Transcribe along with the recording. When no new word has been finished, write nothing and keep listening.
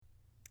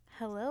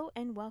Hello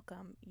and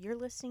welcome. You're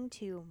listening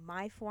to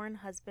My Foreign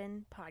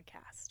Husband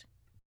podcast.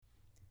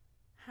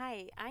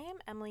 Hi, I am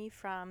Emily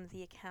from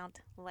the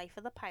account Life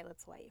of the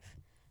Pilot's Wife.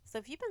 So,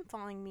 if you've been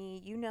following me,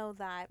 you know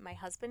that my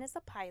husband is a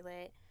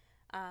pilot.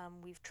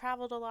 We've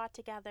traveled a lot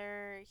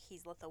together.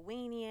 He's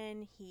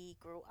Lithuanian, he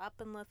grew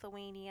up in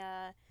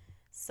Lithuania.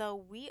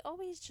 So, we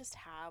always just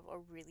have a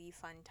really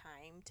fun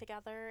time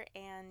together.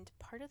 And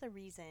part of the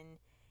reason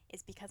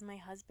is because my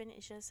husband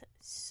is just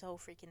so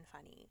freaking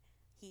funny.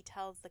 He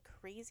tells the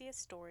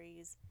craziest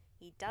stories,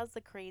 he does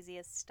the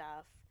craziest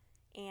stuff,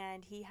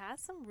 and he has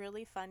some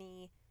really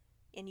funny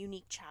and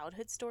unique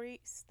childhood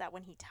stories that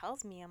when he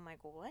tells me, I'm like,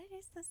 what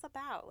is this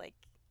about? Like,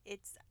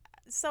 it's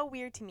so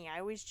weird to me. I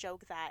always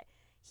joke that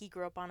he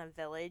grew up on a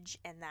village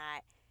and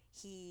that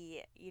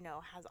he,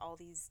 has all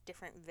these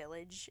different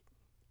village,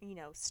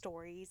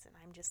 stories. And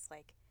I'm just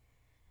like,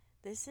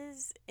 this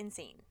is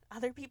insane.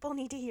 Other people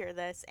need to hear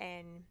this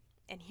and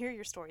hear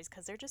your stories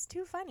because they're just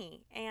too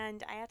funny.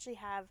 And I actually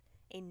have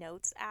a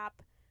notes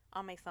app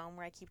on my phone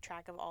where I keep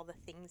track of all the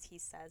things he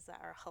says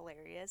that are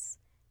hilarious.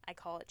 I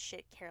call it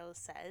Shit Careless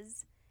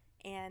Says.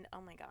 And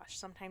oh my gosh,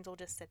 sometimes we'll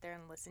just sit there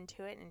and listen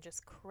to it and it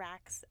just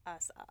cracks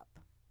us up.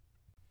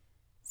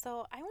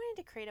 So I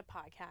wanted to create a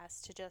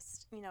podcast to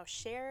just,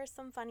 share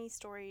some funny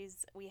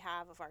stories we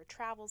have of our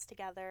travels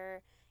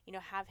together,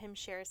 have him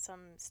share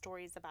some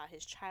stories about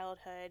his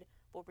childhood.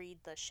 We'll read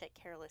the Shit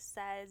Careless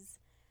Says.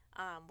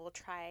 We'll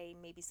try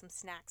maybe some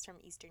snacks from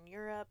Eastern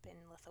Europe and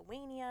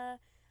Lithuania.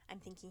 I'm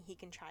thinking he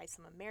can try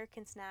some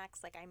American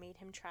snacks. Like I made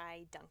him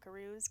try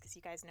Dunkaroos because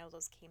you guys know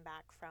those came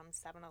back from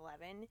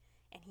 7-Eleven.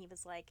 And he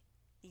was like,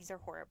 these are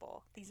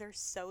horrible. These are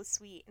so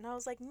sweet. And I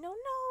was like, no,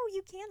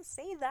 you can't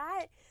say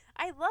that.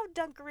 I loved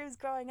Dunkaroos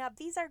growing up.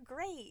 These are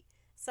great.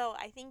 So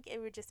I think it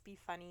would just be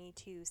funny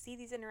to see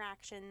these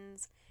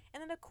interactions.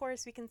 And then, of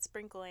course, we can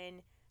sprinkle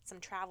in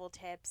some travel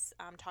tips,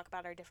 talk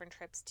about our different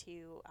trips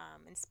to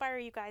inspire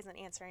you guys and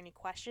answer any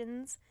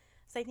questions.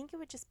 So I think it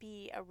would just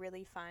be a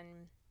really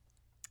fun,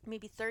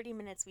 maybe 30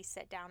 minutes we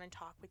sit down and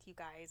talk with you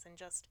guys and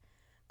just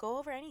go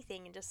over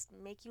anything and just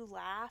make you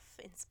laugh,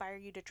 inspire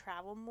you to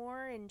travel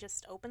more, and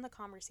just open the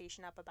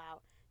conversation up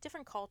about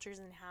different cultures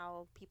and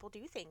how people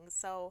do things.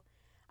 So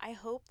I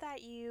hope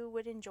that you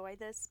would enjoy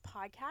this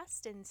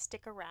podcast and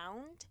stick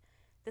around.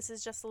 This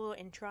is just a little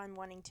intro I'm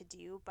wanting to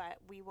do, but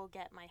we will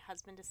get my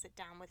husband to sit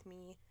down with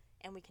me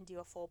and we can do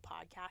a full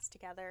podcast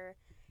together.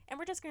 And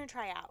we're just going to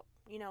try out.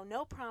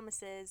 No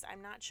promises.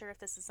 I'm not sure if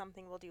this is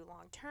something we'll do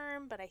long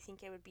term, but I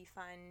think it would be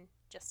fun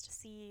just to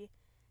see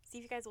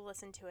if you guys will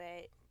listen to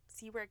it,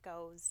 see where it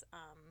goes.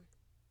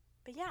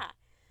 But yeah,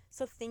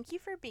 so thank you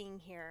for being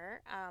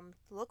here.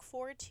 Look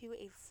forward to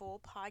a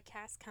full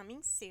podcast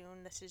coming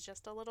soon. This is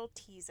just a little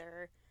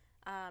teaser,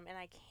 and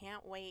I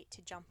can't wait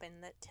to jump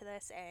into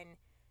this. And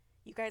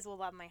you guys will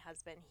love my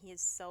husband. He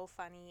is so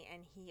funny,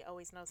 and he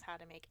always knows how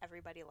to make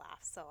everybody laugh.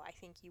 So I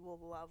think you will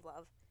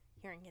love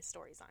hearing his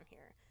stories on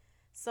here.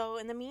 So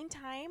in the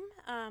meantime,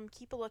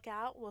 keep a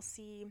lookout. We'll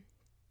see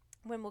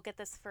when we'll get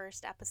this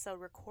first episode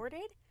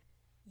recorded.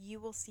 You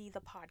will see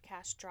the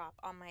podcast drop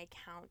on my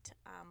account,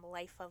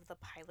 Life of the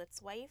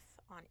Pilot's Wife,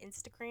 on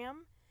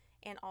Instagram,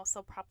 and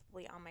also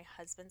probably on my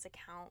husband's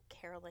account,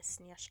 Carolus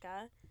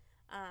Snieshka.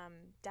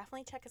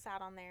 Definitely check us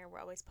out on there. We're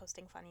always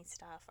posting funny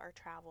stuff, our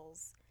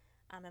travels,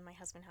 and my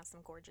husband has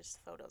some gorgeous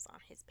photos on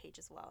his page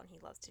as well, and he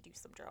loves to do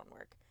some drone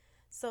work.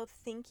 So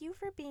thank you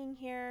for being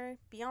here.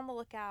 Be on the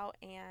lookout,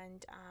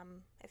 and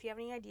if you have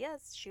any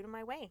ideas, shoot them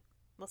my way.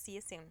 We'll see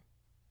you soon.